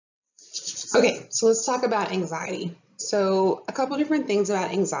Okay, so let's talk about anxiety. So, a couple different things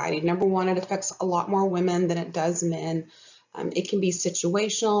about anxiety. Number one, it affects a lot more women than it does men. It can be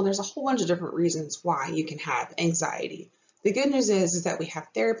situational. There's a whole bunch of different reasons why you can have anxiety. The good news is that we have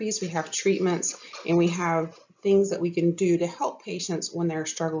therapies, we have treatments, and we have things that we can do to help patients when they're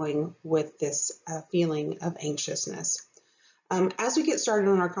struggling with this feeling of anxiousness. As we get started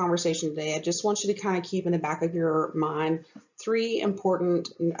on our conversation today, I just want you to kind of keep in the back of your mind three important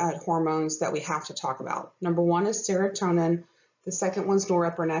hormones that we have to talk about. Number one is serotonin, the second one's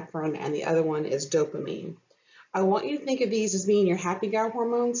norepinephrine, and the other one is dopamine. I want you to think of these as being your happy gal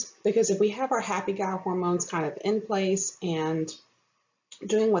hormones, because if we have our happy gal hormones kind of in place and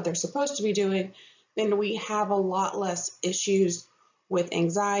doing what they're supposed to be doing, then we have a lot less issues with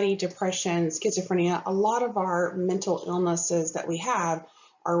anxiety, depression, schizophrenia. A lot of our mental illnesses that we have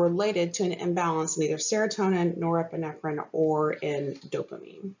are related to an imbalance in either serotonin, norepinephrine, or in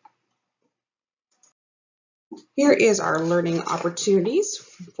dopamine. Here is our learning opportunities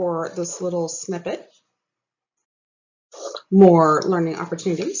for this little snippet. More learning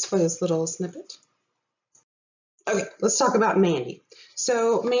opportunities for this little snippet. Okay, let's talk about Mandy.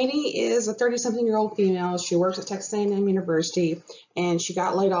 So Mandy is a 30-something-year-old female. She works at Texas A&M University, and she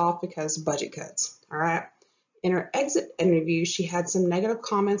got laid off because of budget cuts. All right. In her exit interview, she had some negative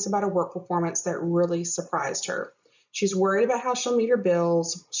comments about her work performance that really surprised her. She's worried about how she'll meet her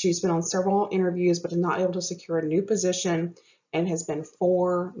bills. She's been on several interviews, but is not able to secure a new position, and has been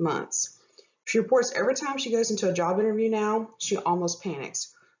 4 months. She reports every time she goes into a job interview now, she almost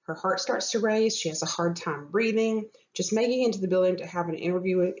panics. Her heart starts to race. She has a hard time breathing. Just making it into the building to have an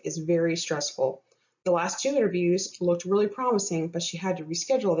interview is very stressful. The last 2 interviews looked really promising, but she had to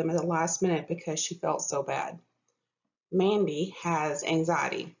reschedule them at the last minute because she felt so bad. Mandy has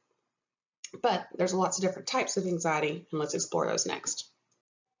anxiety, but there's lots of different types of anxiety, and let's explore those next.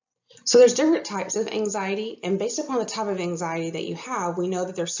 So there's different types of anxiety, and based upon the type of anxiety that you have, we know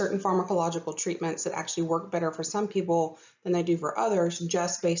that there's certain pharmacological treatments that actually work better for some people than they do for others,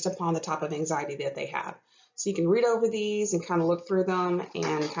 just based upon the type of anxiety that they have. So you can read over these and kind of look through them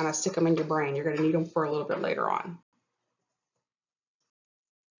and kind of stick them in your brain. You're going to need them for a little bit later on.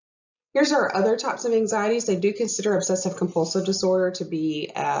 Here's our other types of anxieties. They do consider obsessive compulsive disorder to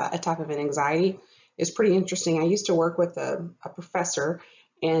be a type of an anxiety. It's pretty interesting. I used to work with a professor,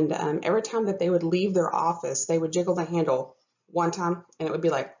 and every time that they would leave their office, they would jiggle the handle 1 time, and it would be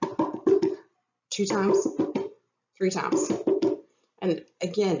like 2 times, 3 times. And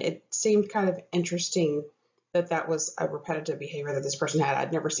again, it seemed kind of interesting that that was a repetitive behavior that this person had.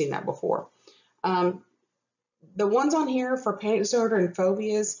 I'd never seen that before. The ones on here for panic disorder and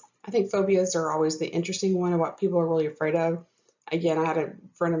phobias, I think phobias are always the interesting one and what people are really afraid of. Again, I had a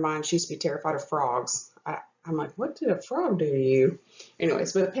friend of mine, she used to be terrified of frogs. I'm like, what did a frog do to you?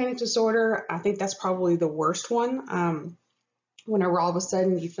 Anyways, but panic disorder, I think that's probably the worst one. Whenever all of a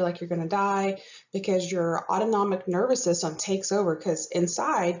sudden you feel like you're going to die because your autonomic nervous system takes over, because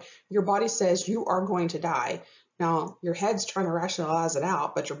inside your body says you are going to die. Now, your head's trying to rationalize it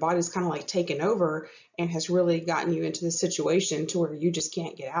out, but your body's kind of like taken over and has really gotten you into the situation to where you just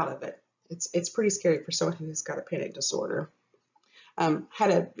can't get out of it. It's pretty scary for someone who's got a panic disorder. Had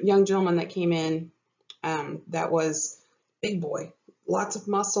a young gentleman that came in that was big boy, lots of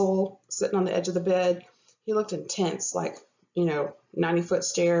muscle, sitting on the edge of the bed. He looked intense, like, 90-foot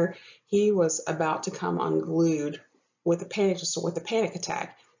stare. He was about to come unglued with a panic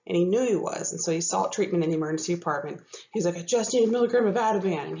attack. And he knew he was, and so he sought treatment in the emergency department. He's like, I just need a milligram of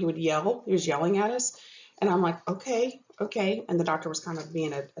Ativan, and he would yell. He was yelling at us, and I'm like, okay. And the doctor was kind of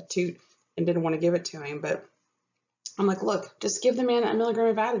being a toot and didn't want to give it to him, but I'm like, look, just give the man a milligram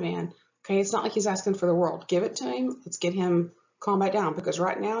of Ativan. Okay, it's not like he's asking for the world. Give it to him. Let's get him calmed back down, because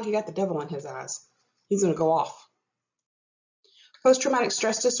right now he got the devil in his eyes. He's going to go off. Post-traumatic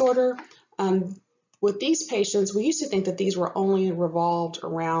stress disorder. With these patients, we used to think that these were only revolved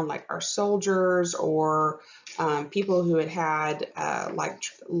around like our soldiers or people who had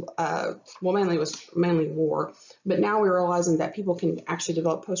mainly war. But now we're realizing that people can actually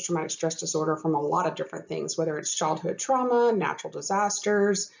develop post-traumatic stress disorder from a lot of different things, whether it's childhood trauma, natural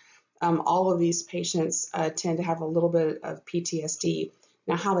disasters. All of these patients tend to have a little bit of PTSD.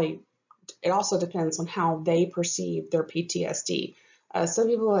 Now, it also depends on how they perceive their PTSD. Some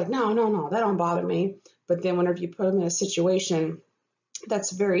people are like, no, that don't bother me. But then whenever you put them in a situation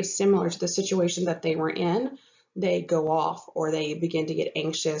that's very similar to the situation that they were in, they go off, or they begin to get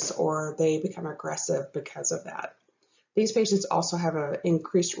anxious, or they become aggressive because of that. These patients also have an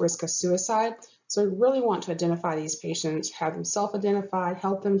increased risk of suicide. So we really want to identify these patients, have them self-identified,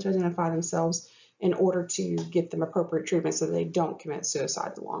 help them to identify themselves in order to get them appropriate treatment so they don't commit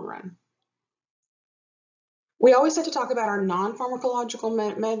suicide in the long run. We always have to talk about our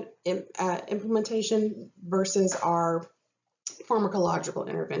non-pharmacological implementation versus our pharmacological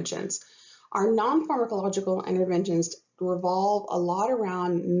interventions. Our non-pharmacological interventions revolve a lot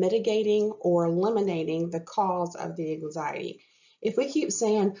around mitigating or eliminating the cause of the anxiety. If we keep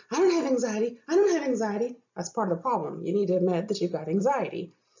saying, I don't have anxiety, I don't have anxiety, that's part of the problem. You need to admit that you've got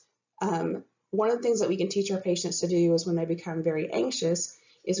anxiety. One of the things that we can teach our patients to do is when they become very anxious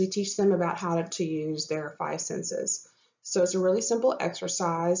is we teach them about how to use their five senses. So it's a really simple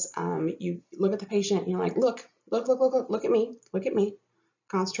exercise. You look at the patient and you're like, look at me.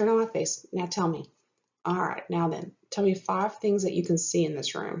 Concentrate on my face. Now tell me. All right, now then, tell me 5 things that you can see in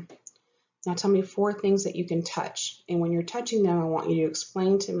this room. Now tell me 4 things that you can touch. And when you're touching them, I want you to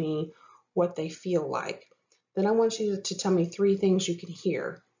explain to me what they feel like. Then I want you to tell me 3 things you can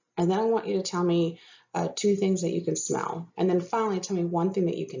hear. And then I want you to tell me 2 things that you can smell. And then finally, tell me 1 thing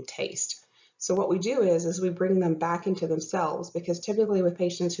that you can taste. So what we do is we bring them back into themselves, because typically with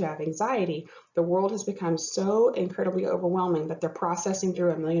patients who have anxiety, the world has become so incredibly overwhelming that they're processing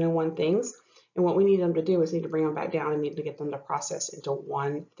through 1,000,001 things. And what we need them to do is need to bring them back down and need to get them to process into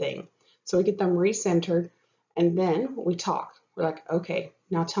 1 thing. So we get them recentered, and then we talk. We're like, okay,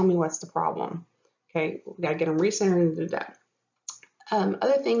 now tell me what's the problem. Okay, we got to get them recentered and do that.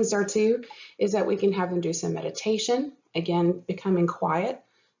 Other things there too is that we can have them do some meditation, again, becoming quiet.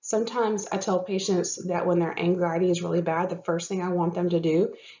 Sometimes I tell patients that when their anxiety is really bad, the first thing I want them to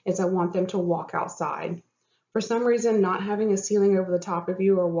do is I want them to walk outside. For some reason, not having a ceiling over the top of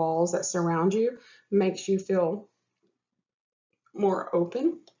you or walls that surround you makes you feel more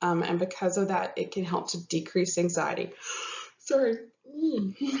open. And because of that, it can help to decrease anxiety. Sorry.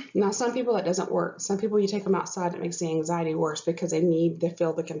 Now, some people that doesn't work. Some people you take them outside, it makes the anxiety worse because they need to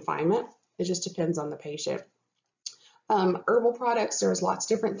feel the confinement. It just depends on the patient. Herbal products, there's lots of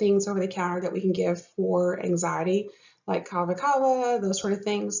different things over the counter that we can give for anxiety, like kava kava, those sort of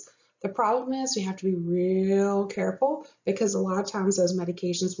things. The problem is we have to be real careful because a lot of times those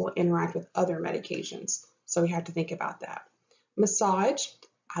medications will interact with other medications. So we have to think about that. Massage.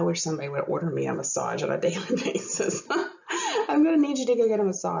 I wish somebody would order me a massage on a daily basis. I'm going to need you to go get a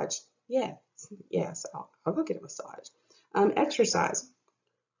massage. Yes, I'll go get a massage. Exercise.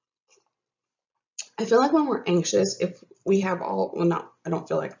 I feel like when we're anxious, if we have all, well, not, I don't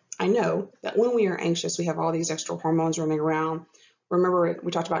feel like, I know that when we are anxious, we have all these extra hormones running around. Remember,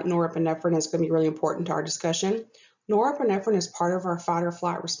 we talked about norepinephrine is going to be really important to our discussion. Norepinephrine is part of our fight or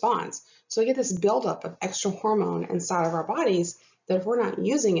flight response. So we get this buildup of extra hormone inside of our bodies that if we're not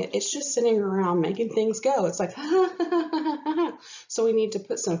using it, it's just sitting around making things go. It's like, so we need to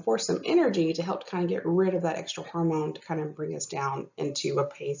put forth some energy to help kind of get rid of that extra hormone to kind of bring us down into a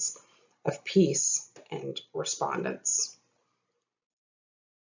pace of peace and respondence.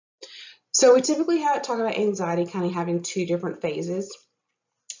 So we typically talk about anxiety kind of having 2 different phases.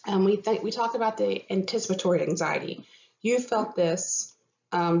 We talk about the anticipatory anxiety. You felt this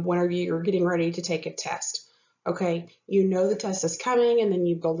whenever you're getting ready to take a test. Okay, you know the test is coming, and then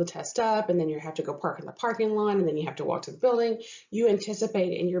you build the test up, and then you have to go park in the parking lot, and then you have to walk to the building. You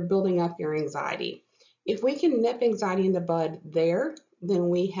anticipate, and you're building up your anxiety. If we can nip anxiety in the bud there, then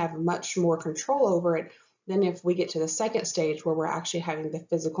we have much more control over it than if we get to the second stage where we're actually having the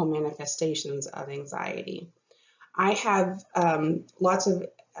physical manifestations of anxiety. I have lots of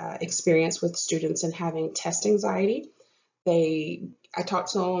experience with students in having test anxiety. I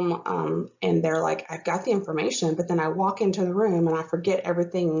talk to them and they're like, I've got the information, but then I walk into the room and I forget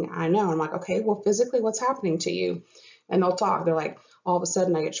everything I know. I'm like, okay, well, physically, what's happening to you? And they'll talk. They're like, all of a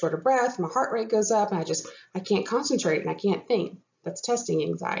sudden I get short of breath, my heart rate goes up, and I can't concentrate and I can't think. That's testing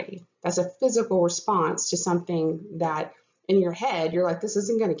anxiety. That's a physical response to something that in your head, you're like, this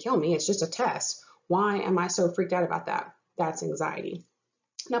isn't going to kill me. It's just a test. Why am I so freaked out about that? That's anxiety.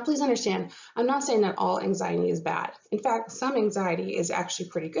 Now, please understand, I'm not saying that all anxiety is bad. In fact, some anxiety is actually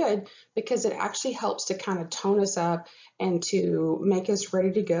pretty good because it actually helps to kind of tone us up and to make us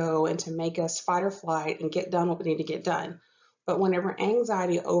ready to go and to make us fight or flight and get done what we need to get done. But whenever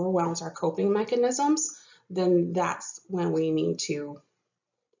anxiety overwhelms our coping mechanisms, then that's when we need to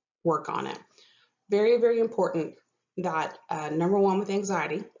work on it. Very, very important that number 1 with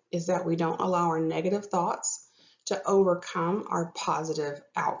anxiety is that we don't allow our negative thoughts to overcome our positive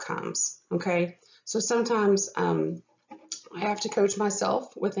outcomes. Okay, so sometimes I have to coach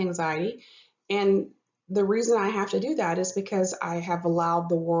myself with anxiety, and the reason I have to do that is because I have allowed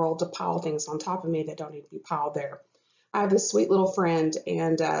the world to pile things on top of me that don't need to be piled there. I have this sweet little friend,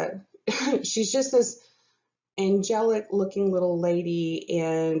 and she's just this angelic looking little lady,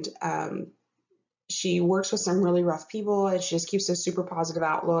 and she works with some really rough people, and she just keeps a super positive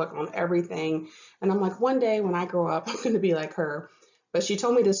outlook on everything. And I'm like, one day when I grow up, I'm going to be like her. But she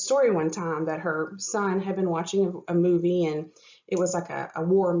told me this story one time that her son had been watching a movie, and it was like a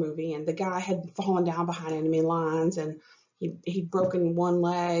war movie, and the guy had fallen down behind enemy lines, and he'd broken one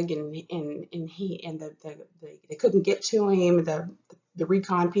leg, and they couldn't get to him, the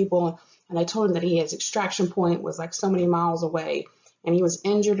recon people, and they told him that his extraction point was like so many miles away, and he was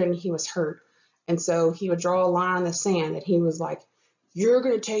injured and he was hurt. And so he would draw a line in the sand, and he was like, "You're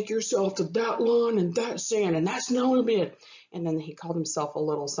going to take yourself to that line and that sand, and that's no bit." And then he called himself a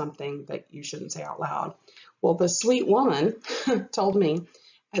little something that you shouldn't say out loud. Well, the sweet woman told me,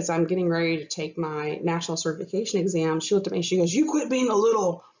 as I'm getting ready to take my national certification exam, she looked at me and she goes, "You quit being a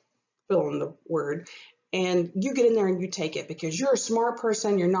little," fill in the word, "and you get in there and you take it, because you're a smart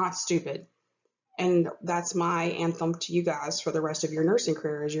person, you're not stupid." And that's my anthem to you guys for the rest of your nursing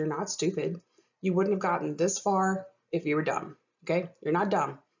career: is you're not stupid. You wouldn't have gotten this far if you were dumb. Okay? You're not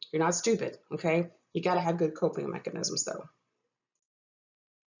dumb. You're not stupid. Okay? You got to have good coping mechanisms, though.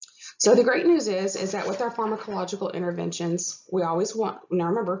 So the great news is that with our pharmacological interventions, we always want, now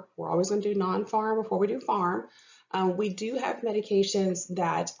remember, we're always going to do non-pharm before we do pharm. We do have medications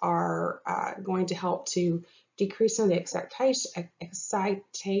that are going to help to decrease some of the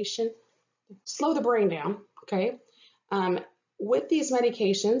excitation, slow the brain down, okay? With these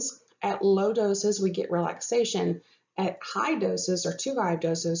medications, at low doses, we get relaxation. At high doses or too high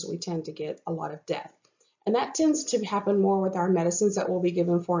doses, we tend to get a lot of death. And that tends to happen more with our medicines that will be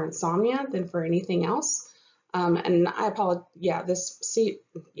given for insomnia than for anything else. And I apologize,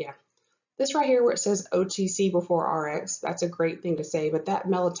 this right here where it says OTC before RX, that's a great thing to say, but that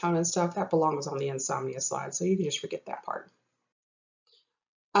melatonin stuff, that belongs on the insomnia slide, so you can just forget that part.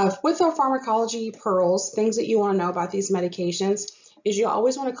 With our pharmacology pearls, things that you want to know about these medications is you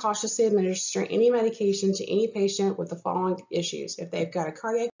always want to cautiously administer any medication to any patient with the following issues. If they've got a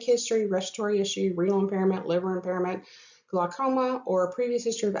cardiac history, respiratory issue, renal impairment, liver impairment, glaucoma, or a previous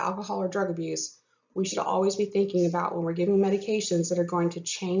history of alcohol or drug abuse, we should always be thinking about, when we're giving medications that are going to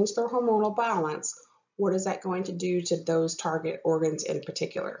change their hormonal balance, what is that going to do to those target organs in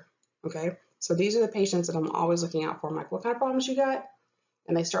particular? Okay, so these are the patients that I'm always looking out for. I'm like, what kind of problems you got?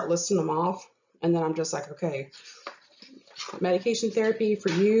 And they start listing them off, and then I'm just like, okay, medication therapy for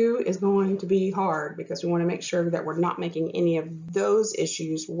you is going to be hard, because we want to make sure that we're not making any of those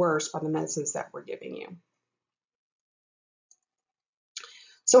issues worse by the medicines that we're giving you.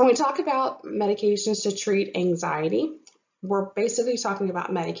 So when we talk about medications to treat anxiety, we're basically talking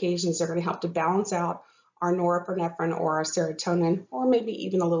about medications that are going to help to balance out our norepinephrine or our serotonin, or maybe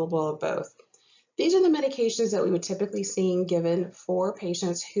even a little bit of both. These are the medications that we would typically see given for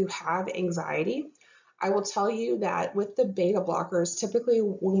patients who have anxiety. I will tell you that with the beta blockers, typically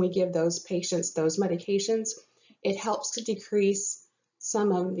when we give those patients those medications, it helps to decrease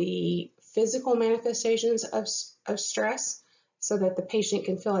some of the physical manifestations of stress, so that the patient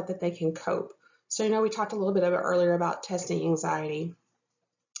can feel like that they can cope. So, we talked a little bit earlier about testing anxiety.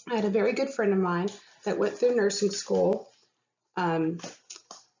 I had a very good friend of mine that went through nursing school, and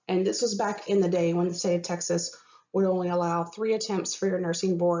this was back in the day when the state of Texas would only allow 3 attempts for your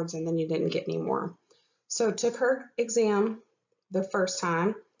nursing boards, and then you didn't get any more. So took her exam the first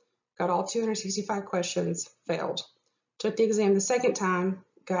time, got all 265 questions, failed. Took the exam the second time,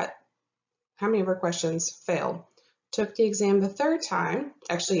 got how many of her questions, failed. Took the exam the third time,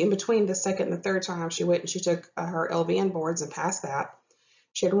 actually in between the second and the third time, she went and she took her LVN boards and passed that.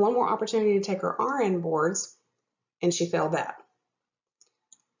 She had one more opportunity to take her RN boards, and she failed that.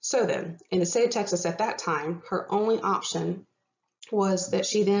 So then, in the state of Texas at that time, her only option was that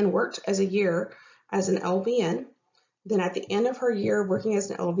she then worked as a year as an LVN. Then at the end of her year working as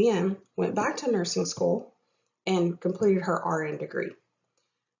an LVN, went back to nursing school and completed her RN degree.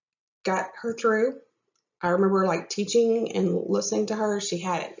 Got her through. I remember like teaching and listening to her. She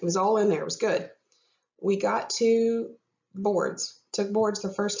had it. It was all in there. It was good. We got to boards, took boards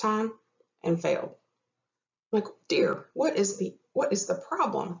the first time and failed. I'm like, dear, what is the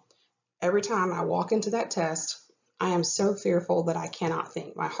problem? Every time I walk into that test, I am so fearful that I cannot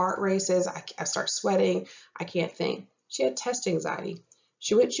think. My heart races, I start sweating, I can't think. She had test anxiety.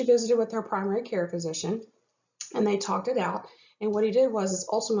 She visited with her primary care physician, and they talked it out. And what he did was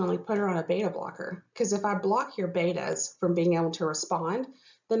ultimately put her on a beta blocker. Because if I block your betas from being able to respond,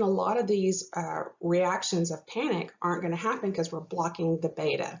 then a lot of these reactions of panic aren't going to happen, because we're blocking the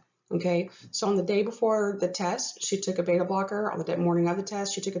beta. Okay, so on the day before the test, she took a beta blocker. On the morning of the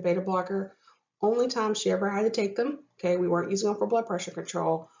test, she took a beta blocker. Only time she ever had to take them, okay, we weren't using them for blood pressure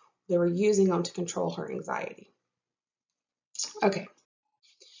control. They were using them to control her anxiety. Okay,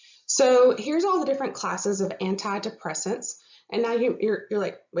 So here's all the different classes of antidepressants. And now you're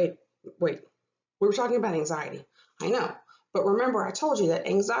like, wait, we were talking about anxiety. I know. But remember, I told you that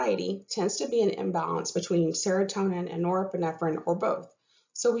anxiety tends to be an imbalance between serotonin and norepinephrine or both.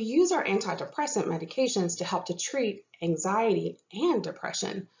 So we use our antidepressant medications to help to treat anxiety and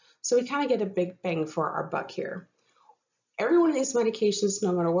depression. So we kind of get a big bang for our buck here. Every one of these medications,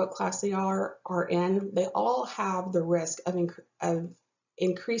 no matter what class they are in, they all have the risk of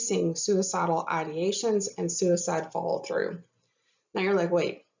increasing suicidal ideations and suicide follow through. Now you're like,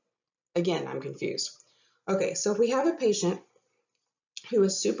 wait, again, I'm confused. Okay, so if we have a patient who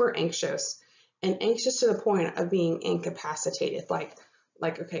is super anxious and anxious to the point of being incapacitated, like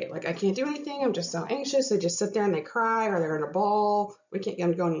okay, like I can't do anything, I'm just so anxious, they just sit there and they cry or they're in a ball, we can't get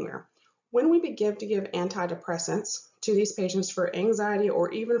them to go anywhere. When we begin to give antidepressants to these patients for anxiety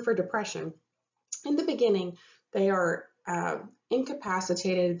or even for depression, in the beginning, they are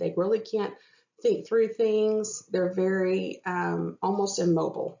incapacitated, they really can't think through things, they're very almost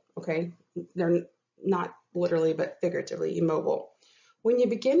immobile, okay? They're not literally but figuratively immobile. When you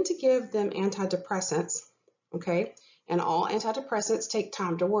begin to give them antidepressants, okay, and all antidepressants take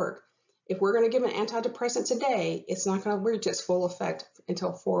time to work. If we're going to give an antidepressant today, it's not going to reach its full effect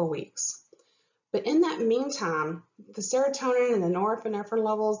until 4 weeks. But in that meantime, the serotonin and the norepinephrine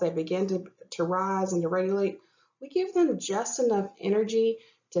levels, they begin to rise and to regulate. We give them just enough energy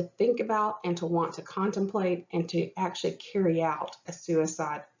to think about and to want to contemplate and to actually carry out a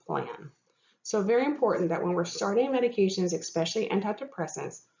suicide plan. So very important that when we're starting medications, especially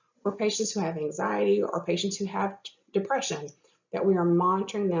antidepressants, for patients who have anxiety or patients who have depression, that we are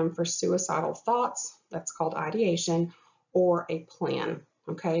monitoring them for suicidal thoughts, that's called ideation, or a plan,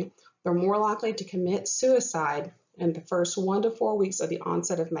 okay? They're more likely to commit suicide in the first 1 to 4 weeks of the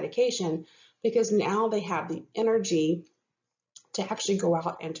onset of medication because now they have the energy to actually go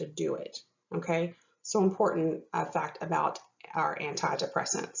out and to do it, okay? So important fact about our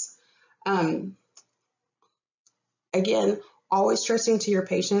antidepressants. Again, always stressing to your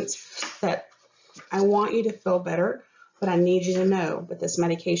patients that I want you to feel better, but I need you to know that this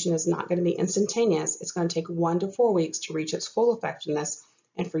medication is not going to be instantaneous. It's going to take 1 to 4 weeks to reach its full effectiveness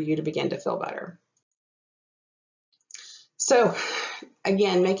and for you to begin to feel better. So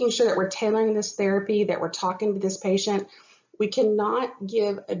again, making sure that we're tailoring this therapy, that we're talking to this patient. We cannot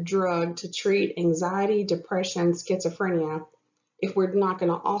give a drug to treat anxiety, depression, schizophrenia if we're not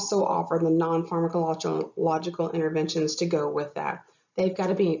going to also offer the non-pharmacological interventions to go with that. They've got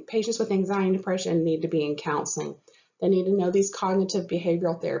to be, patients with anxiety and depression need to be in counseling. They need to know these cognitive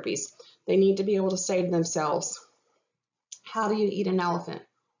behavioral therapies. They need to be able to say to themselves, how do you eat an elephant?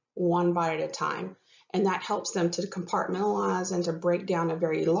 1 bite at a time. And that helps them to compartmentalize and to break down a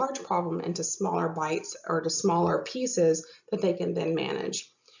very large problem into smaller bites or to smaller pieces that they can then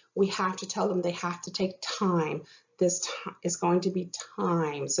manage. We have to tell them they have to take time. This is going to be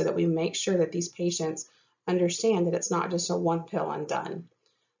time so that we make sure that these patients understand that it's not just a 1 pill and done.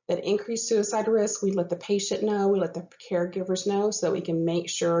 That increased suicide risk, we let the patient know, we let the caregivers know so that we can make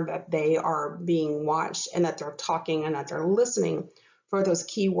sure that they are being watched and that they're talking and that they're listening for those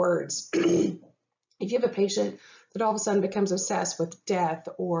key words. If you have a patient that all of a sudden becomes obsessed with death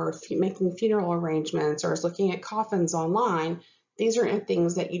or making funeral arrangements or is looking at coffins online, these are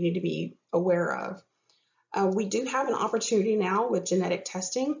things that you need to be aware of. We do have an opportunity now with genetic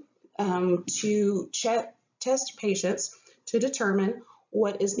testing to test patients to determine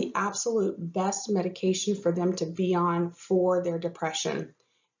what is the absolute best medication for them to be on for their depression.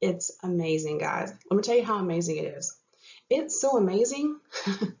 It's amazing, guys. Let me tell you how amazing it is. It's so amazing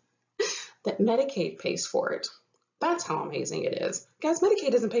that Medicaid pays for it. That's how amazing it is. Guys,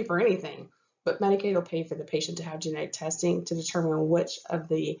 Medicaid doesn't pay for anything, but Medicaid will pay for the patient to have genetic testing to determine which of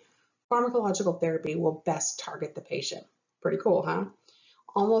the pharmacological therapy will best target the patient. Pretty cool, huh?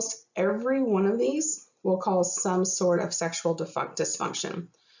 Almost every one of these will cause some sort of sexual dysfunction.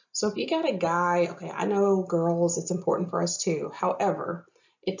 So if you got a guy, okay, I know girls, it's important for us too. However,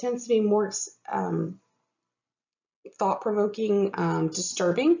 it tends to be more thought-provoking,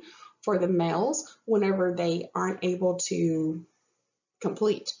 disturbing for the males whenever they aren't able to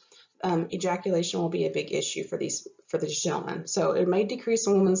complete. Ejaculation will be a big issue for these gentlemen. So it may decrease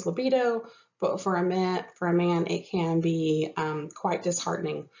a woman's libido, but for a man, it can be quite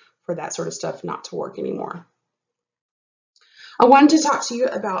disheartening for that sort of stuff not to work anymore. I wanted to talk to you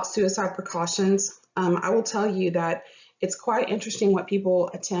about suicide precautions. I will tell you that it's quite interesting what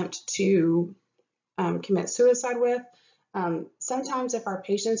people attempt to commit suicide with. Sometimes if our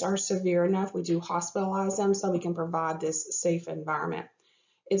patients are severe enough, we do hospitalize them so we can provide this safe environment.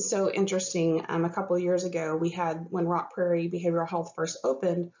 It's so interesting. A couple of years ago, we had, when Rock Prairie Behavioral Health first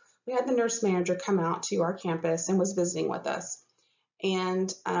opened, we had the nurse manager come out to our campus and was visiting with us.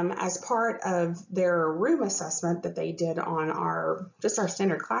 And as part of their room assessment that they did on our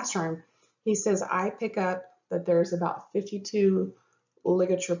standard classroom, he says, I pick up that there's about 52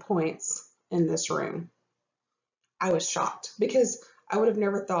 ligature points in this room. I was shocked because I would have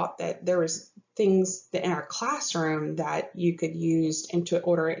never thought that there was things that in our classroom that you could use in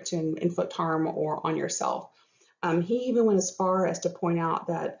order to inflict harm or on yourself. He even went as far as to point out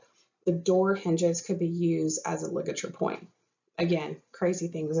that the door hinges could be used as a ligature point. Again, crazy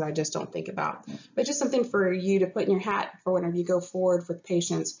things that I just don't think about, but just something for you to put in your hat for whenever you go forward with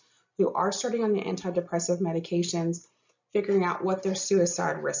patients who are starting on the antidepressive medications, figuring out what their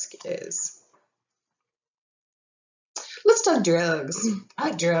suicide risk is. Let's talk drugs. I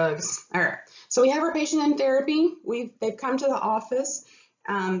like drugs. All right. So we have our patient in therapy. They've come to the office.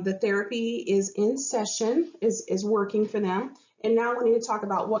 The therapy is in session, is working for them. And now we need to talk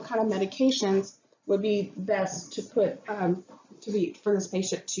about what kind of medications would be best to put for this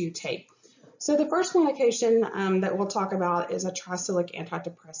patient to take. So the first medication that we'll talk about is a tricyclic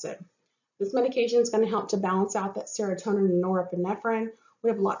antidepressant. This medication is going to help to balance out that serotonin and norepinephrine. We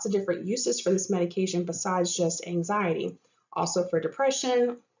have lots of different uses for this medication besides just anxiety. Also for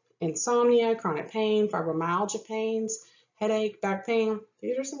depression, insomnia, chronic pain, fibromyalgia pains, headache, back pain.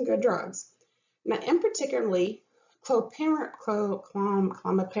 These are some good drugs. Now, in particularly,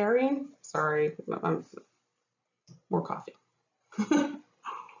 clomipirene, sorry, more coffee,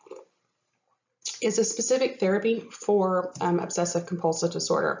 is a specific therapy for obsessive compulsive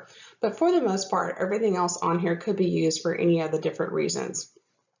disorder. But for the most part, everything else on here could be used for any of the different reasons.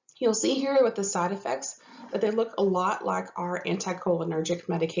 You'll see here with the side effects that they look a lot like our anticholinergic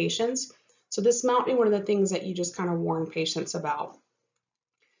medications. So this might be one of the things that you just kind of warn patients about.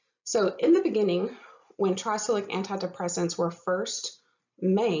 So in the beginning, when tricyclic antidepressants were first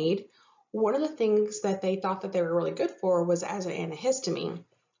made, one of the things that they thought that they were really good for was as an antihistamine.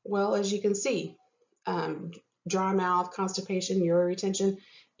 Well, as you can see, dry mouth, constipation, urinary retention,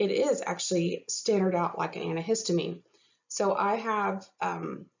 it is actually standard out like an antihistamine. So I have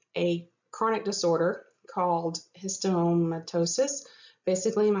a chronic disorder called histomatosis.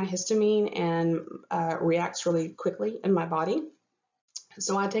 Basically, my histamine reacts really quickly in my body.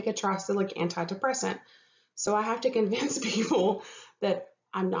 So I take a tricyclic antidepressant. So I have to convince people that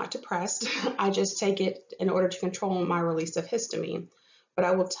I'm not depressed. I just take it in order to control my release of histamine. But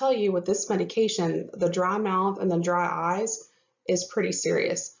I will tell you with this medication, the dry mouth and the dry eyes is pretty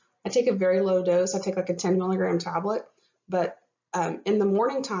serious. I take a very low dose. I take like a 10 milligram tablet, but in the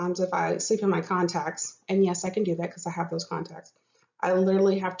morning times, if I sleep in my contacts, and yes, I can do that because I have those contacts, I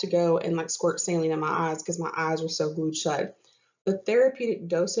literally have to go and like squirt saline in my eyes because my eyes are so glued shut. The therapeutic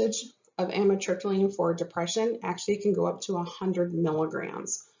dosage of amitriptyline for depression actually can go up to 100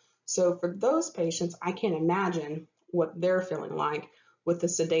 milligrams. So for those patients, I can't imagine what they're feeling like with the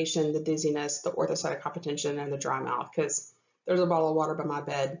sedation, the dizziness, the orthostatic hypotension, and the dry mouth, because there's a bottle of water by my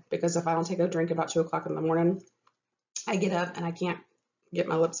bed, because if I don't take a drink about 2 o'clock in the morning, I get up and I can't get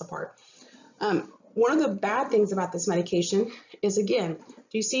my lips apart. One of the bad things about this medication is, again,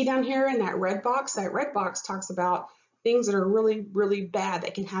 do you see down here in that red box? That red box talks about things that are really, really bad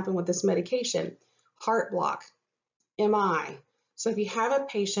that can happen with this medication. Heart block, MI. So if you have a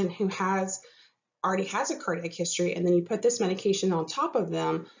patient who already has a cardiac history and then you put this medication on top of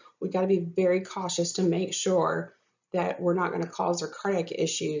them, we've got to be very cautious to make sure that we're not going to cause their cardiac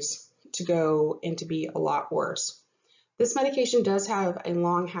issues to go and to be a lot worse. This medication does have a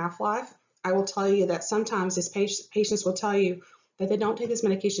long half-life. I will tell you that sometimes these patients will tell you that they don't take this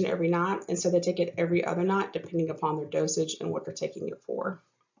medication every night, and so they take it every other night, depending upon their dosage and what they're taking it for.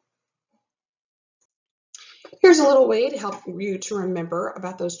 Here's a little way to help you to remember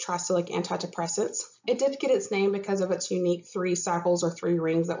about those tricyclic antidepressants. It did get its name because of its unique 3 cycles or 3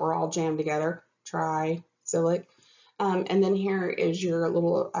 rings that were all jammed together, tricyclic. And then here is your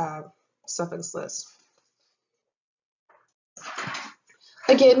little suffix list.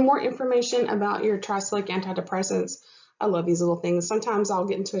 Again, more information about your tricyclic antidepressants. I love these little things. Sometimes I'll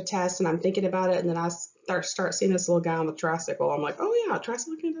get into a test and I'm thinking about it, and then I start seeing this little guy on the tricycle. I'm like, oh yeah,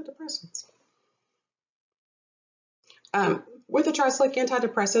 tricyclic antidepressants. With the tricyclic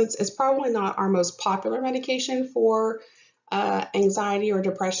antidepressants, it's probably not our most popular medication for anxiety or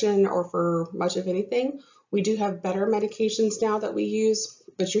depression or for much of anything. We do have better medications now that we use,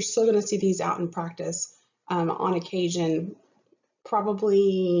 but you're still going to see these out in practice on occasion.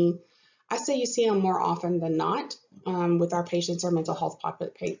 Probably, I say you see them more often than not with our patients or mental health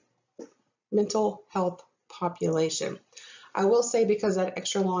population. I will say, because of that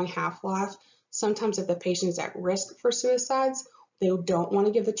extra long half-life, sometimes if the patient is at risk for suicides, They don't want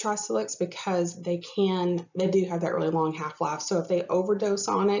to give the Trisilicks because they do have that really long half-life. So if they overdose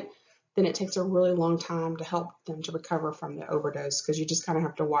on it, then it takes a really long time to help them to recover from the overdose, because you just kind of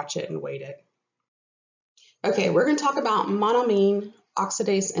have to watch it and wait it. Okay, we're going to talk about monoamine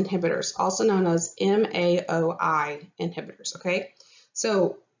oxidase inhibitors, also known as MAOI inhibitors, okay?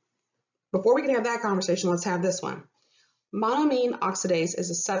 So before we can have that conversation, let's have this one. Monoamine oxidase is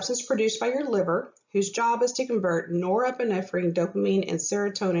a substance produced by your liver whose job is to convert norepinephrine, dopamine, and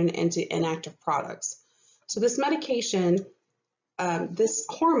serotonin into inactive products. So this medication, this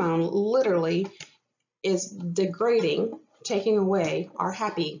hormone literally is degrading, taking away our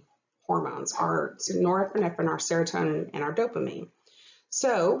happy hormones, our norepinephrine, our serotonin, and our dopamine.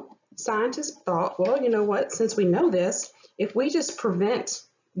 So scientists thought, well, you know what, since we know this, if we just prevent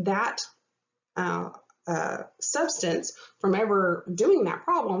that substance from ever doing that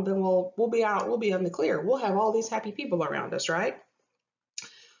problem, then we'll be in the clear. We'll have all these happy people around us, right?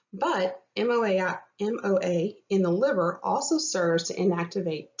 But MOA in the liver also serves to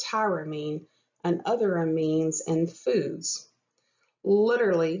inactivate tyramine and other amines in foods.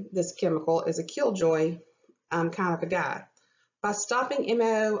 Literally, this chemical is a killjoy kind of a guy. By stopping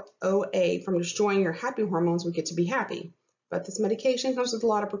MOA from destroying your happy hormones, we get to be happy. But this medication comes with a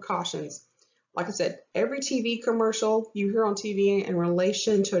lot of precautions. Like I said, every TV commercial you hear on TV in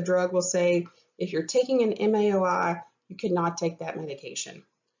relation to a drug will say, if you're taking an MAOI, you cannot take that medication.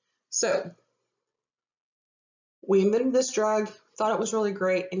 So we invented this drug, thought it was really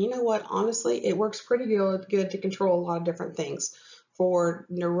great, and you know what? Honestly, it works pretty good to control a lot of different things. For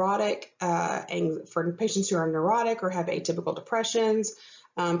neurotic, and for patients who are neurotic or have atypical depressions,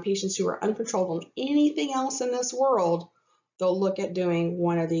 patients who are uncontrolled on anything else in this world, they'll look at doing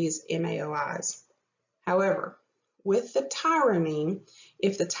one of these MAOIs. However, with the tyramine,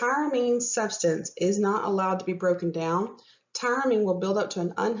 if the tyramine substance is not allowed to be broken down, tyramine will build up to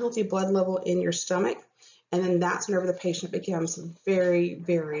an unhealthy blood level in your stomach, and then that's whenever the patient becomes very,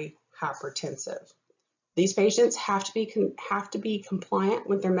 very hypertensive. These patients have to be compliant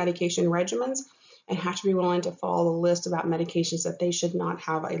with their medication regimens and have to be willing to follow the list about medications that they should not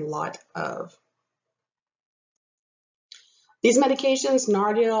have a lot of. These medications,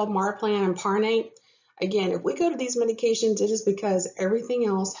 Nardil, Marplan, and Parnate, again, if we go to these medications, it is because everything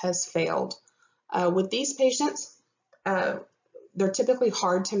else has failed. With these patients, they're typically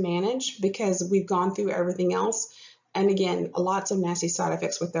hard to manage because we've gone through everything else. And again, lots of nasty side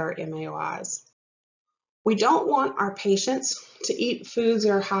effects with our MAOIs. We don't want our patients to eat foods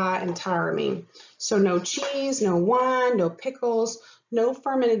that are high in tyramine. So no cheese, no wine, no pickles, no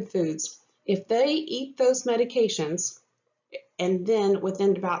fermented foods. If they eat those medications, and then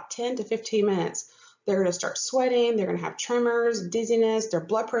within about 10 to 15 minutes, they're going to start sweating, they're going to have tremors, dizziness, their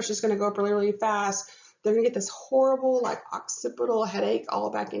blood pressure is going to go up really, really fast. They're going to get this horrible, like, occipital headache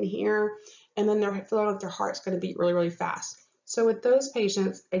all back in here, and then they're feeling like their heart's going to beat really, really fast. So with those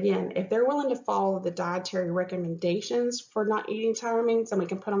patients, again, if they're willing to follow the dietary recommendations for not eating tyramine, then we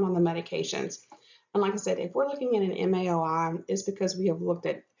can put them on the medications. And like I said, if we're looking at an MAOI, it's because we have looked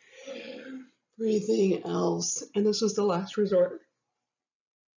at everything else, and this was the last resort.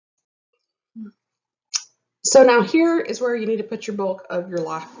 So now here is where you need to put your bulk of your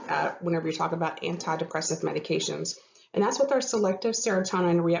life at whenever you talk about antidepressant medications, and that's with our selective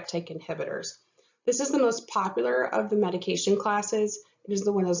serotonin reuptake inhibitors. This is the most popular of the medication classes. It is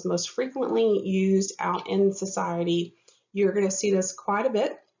the one that's most frequently used out in society. You're going to see this quite a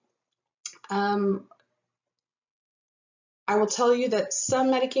bit. I will tell you that some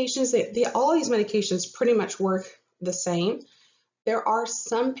medications, all these medications pretty much work the same. There are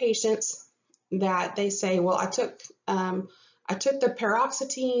some patients that they say, well, I took the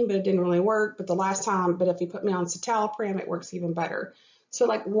paroxetine, but it didn't really work. But if you put me on citalopram, it works even better. So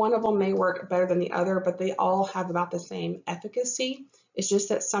like one of them may work better than the other, but they all have about the same efficacy. It's just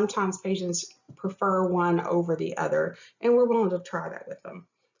that sometimes patients prefer one over the other, and we're willing to try that with them.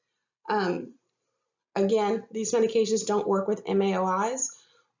 Again, these medications don't work with MAOIs.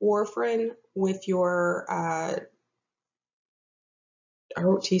 Warfarin with your I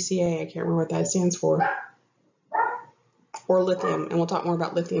wrote TCA, I can't remember what that stands for, or lithium, and we'll talk more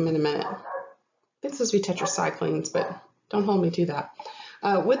about lithium in a minute. I think this would be tetracyclines, but don't hold me to that.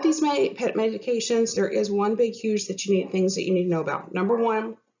 With these medications, there is one big huge things that you need to know about. Number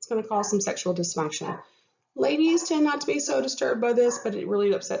one, it's going to cause some sexual dysfunction. Ladies tend not to be so disturbed by this, but it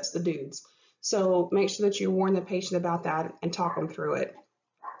really upsets the dudes. So make sure that you warn the patient about that and talk them through it.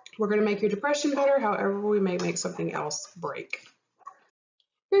 We're going to make your depression better, however, we may make something else break.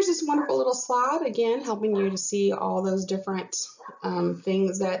 here's this wonderful little slide, again, helping you to see all those different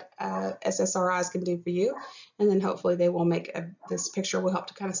things that SSRIs can do for you. And then hopefully they will make this picture will help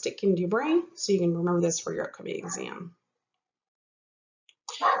to kind of stick into your brain so you can remember this for your upcoming exam.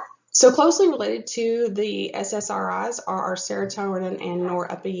 So closely related to the SSRIs are our serotonin and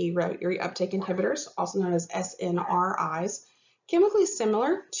norepinephrine reuptake inhibitors, also known as SNRIs, chemically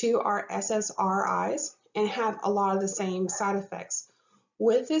similar to our SSRIs and have a lot of the same side effects.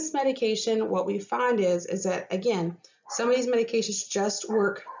 With this medication, what we find is that, again, some of these medications just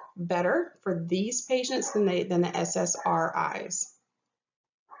work better for these patients than the SSRIs.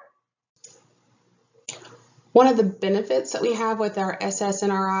 One of the benefits that we have with our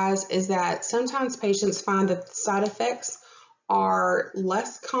SSNRIs is that sometimes patients find that the side effects are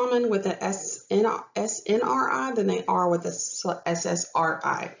less common with an SNRI than they are with a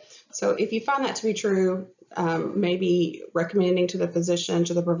SSRI. So if you find that to be true, maybe recommending to the physician,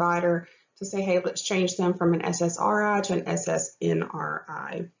 to the provider, to say, hey, let's change them from an SSRI to an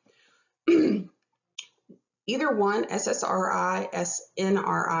SSNRI. Either one, SSRI,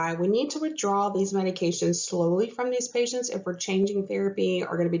 SNRI, we need to withdraw these medications slowly from these patients if we're changing therapy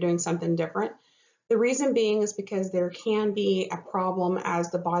or going to be doing something different. The reason being is because there can be a problem as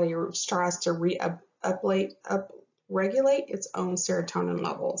the body tries to upregulate its own serotonin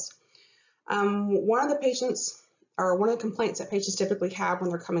levels. One of the complaints that patients typically have when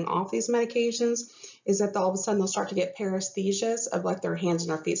they're coming off these medications is that all of a sudden they'll start to get paresthesias of like their hands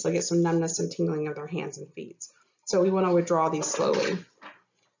and their feet. So they get some numbness and tingling of their hands and feet. So we want to withdraw these slowly.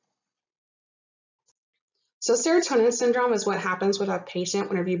 So serotonin syndrome is what happens with a patient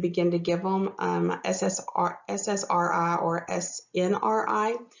whenever you begin to give them SSRI or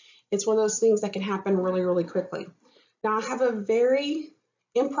SNRI. It's one of those things that can happen really, really quickly. Now I have a very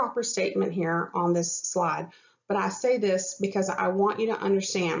improper statement here on this slide, but I say this because I want you to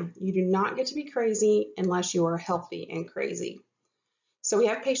understand you do not get to be crazy unless you are healthy and crazy. So we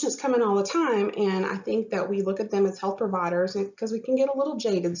have patients come in all the time, and I think that we look at them as health providers because we can get a little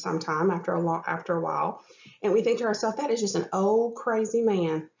jaded sometime after a while, and we think to ourselves, that is just an old crazy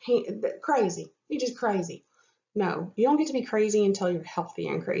man. Crazy. He's just crazy. No, you don't get to be crazy until you're healthy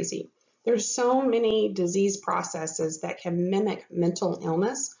and crazy. There's so many disease processes that can mimic mental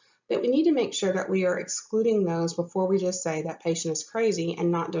illness that we need to make sure that we are excluding those before we just say that patient is crazy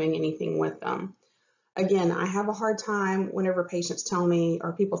and not doing anything with them. Again, I have a hard time whenever patients tell me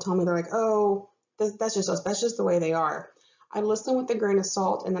or people tell me, they're like, oh, that's just us. That's just the way they are. I listen with a grain of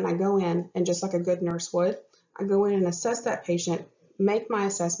salt, and then I go in, and just like a good nurse would, I go in and assess that patient, make my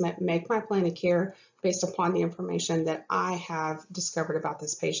assessment, make my plan of care based upon the information that I have discovered about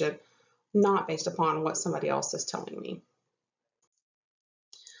this patient, not based upon what somebody else is telling me.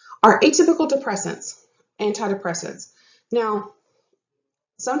 Our atypical depressants, antidepressants. Now,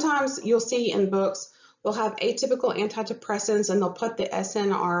 sometimes you'll see in books, they'll have atypical antidepressants and they'll put the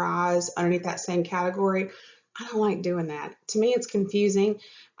SNRIs underneath that same category. I don't like doing that. To me, it's confusing.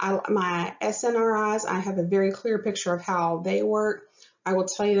 My SNRIs, I have a very clear picture of how they work. I will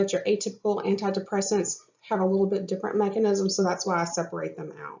tell you that your atypical antidepressants have a little bit different mechanism, so that's why I separate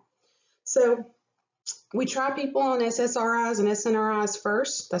them out. So we try people on SSRIs and SNRIs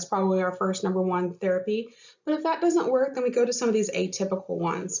first. That's probably our first number one therapy. But if that doesn't work, then we go to some of these atypical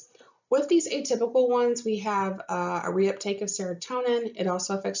ones. With these atypical ones, we have a reuptake of serotonin. It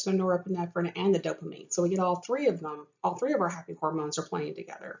also affects the norepinephrine and the dopamine. So we get all three of them. All three of our happy hormones are playing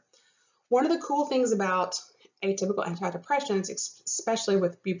together. One of the cool things about atypical antidepressants, especially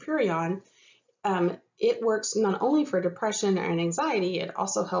with bupropion, it works not only for depression and anxiety, it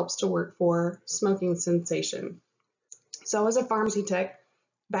also helps to work for smoking cessation. So I was a pharmacy tech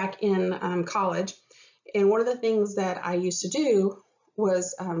back in college, and one of the things that I used to do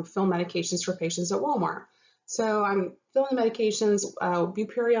was fill medications for patients at Walmart. So I'm filling medications.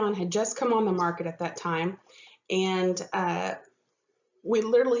 Bupropion had just come on the market at that time, and we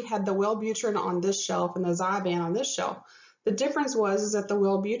literally had the Wellbutrin on this shelf and the Zyban on this shelf. The difference was that the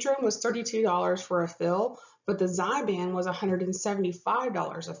Wellbutrin was $32 for a fill, but the Zyban was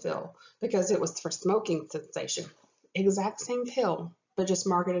 $175 a fill because it was for smoking cessation. Exact same pill, but just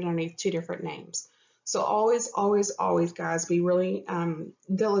marketed underneath two different names. So always, always, always, guys, be really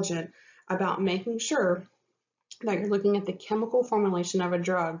diligent about making sure that you're looking at the chemical formulation of a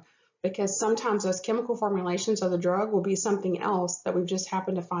drug, because sometimes those chemical formulations of the drug will be something else that we've just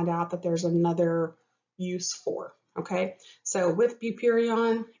happened to find out that there's another use for. Okay, so with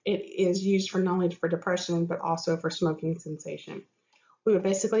bupropion, it is used for not only for depression, but also for smoking cessation. We would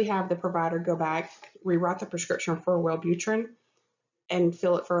basically have the provider go back, rewrite the prescription for Wellbutrin, and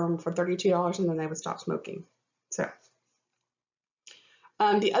fill it for them for $32, and then they would stop smoking. So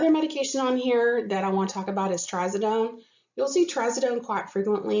The other medication on here that I want to talk about is trazodone. You'll see trazodone quite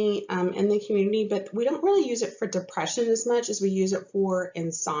frequently in the community, but we don't really use it for depression as much as we use it for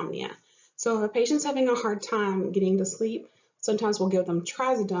insomnia. So if a patient's having a hard time getting to sleep, sometimes we'll give them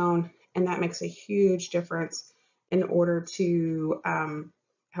trazodone, and that makes a huge difference in order to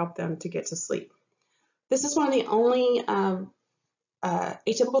help them to get to sleep. This is one of the only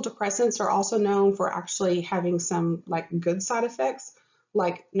atypical depressants are also known for actually having some like good side effects,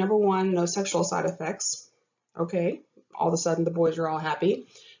 like number one, no sexual side effects. Okay, all of a sudden the boys are all happy.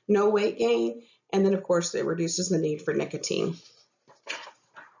 No weight gain, and then of course it reduces the need for nicotine.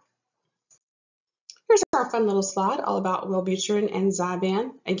 Here's our fun little slide all about Wellbutrin and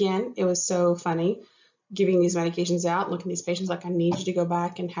Zyban. Again, it was so funny giving these medications out, looking at these patients like, I need you to go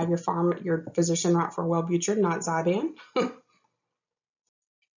back and have your physician write for Wellbutrin, not Zyban.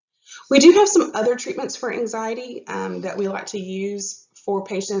 We do have some other treatments for anxiety that we like to use for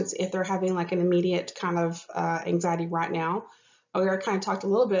patients if they're having like an immediate kind of anxiety right now. We already kind of talked a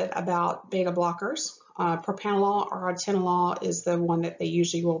little bit about beta blockers. Propranolol or atenolol is the one that they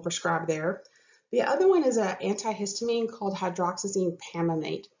usually will prescribe there. The other one is an antihistamine called hydroxyzine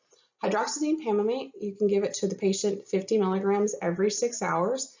pamamate. Hydroxyzine pamamate, you can give it to the patient 50 milligrams every 6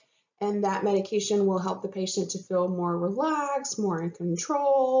 hours, and that medication will help the patient to feel more relaxed, more in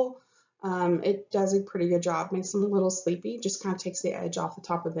control. It does a pretty good job, makes them a little sleepy, just kind of takes the edge off the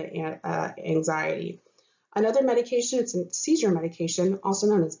top of the anxiety. Another medication, it's a seizure medication, also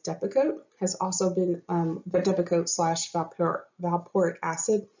known as Depakote, has also been, the Depakote / valproic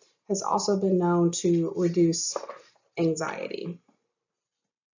acid has also been known to reduce anxiety.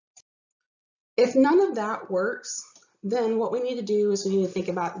 If none of that works, then what we need to do is we need to think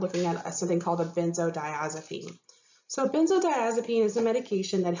about looking at something called a benzodiazepine. So benzodiazepine is a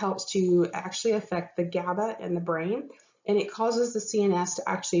medication that helps to actually affect the GABA in the brain, and it causes the CNS to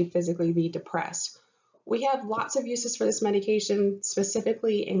actually physically be depressed. We have lots of uses for this medication,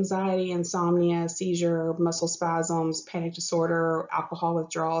 specifically anxiety, insomnia, seizure, muscle spasms, panic disorder, alcohol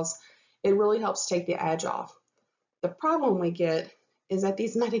withdrawals. It really helps take the edge off. The problem we get is that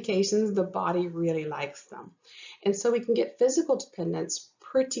these medications, the body really likes them. And so we can get physical dependence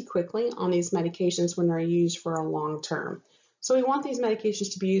pretty quickly on these medications when they're used for a long term. So we want these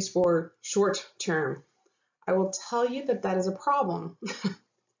medications to be used for short term. I will tell you that that is a problem.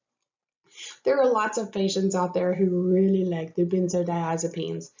 There are lots of patients out there who really like the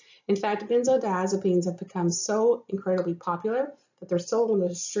benzodiazepines. In fact, benzodiazepines have become so incredibly popular that they're sold on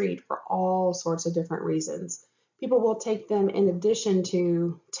the street for all sorts of different reasons. People will take them in addition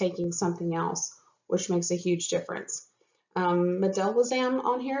to taking something else, which makes a huge difference. Medelazam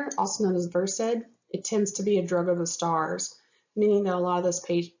on here, also known as Versed, it tends to be a drug of the stars, meaning that a lot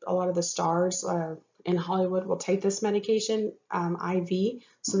of the stars in Hollywood will take this medication IV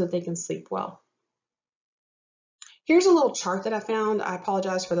so that they can sleep well. Here's a little chart that I found. I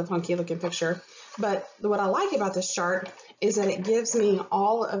apologize for the funky looking picture, but what I like about this chart is that it gives me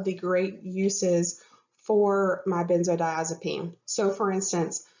all of the great uses for my benzodiazepine. So for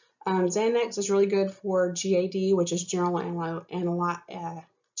instance, Xanax is really good for GAD, which is general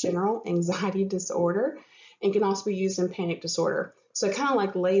anxiety disorder, and can also be used in panic disorder. So it kind of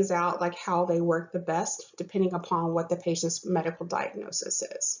like lays out like how they work the best depending upon what the patient's medical diagnosis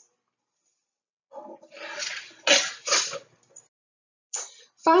is.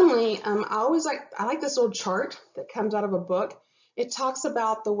 Finally, I like this little chart that comes out of a book. It talks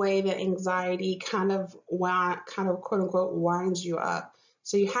about the way that anxiety kind of quote unquote winds you up.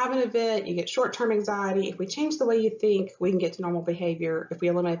 So you have an event, you get short-term anxiety. If we change the way you think, we can get to normal behavior. If we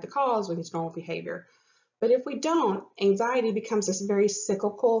eliminate the cause, we get to normal behavior. But if we don't, anxiety becomes this very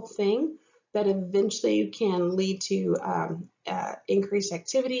cyclical thing that eventually can lead to increased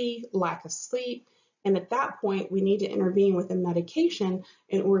activity, lack of sleep. And at that point, we need to intervene with a medication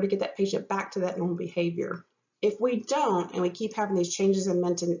in order to get that patient back to that normal behavior. If we don't, and we keep having these changes in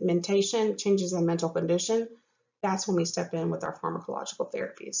mentation, changes in mental condition, that's when we step in with our pharmacological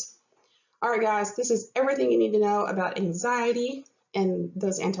therapies. All right, guys, this is everything you need to know about anxiety and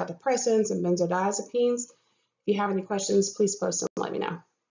those antidepressants and benzodiazepines. If you have any questions, please post them.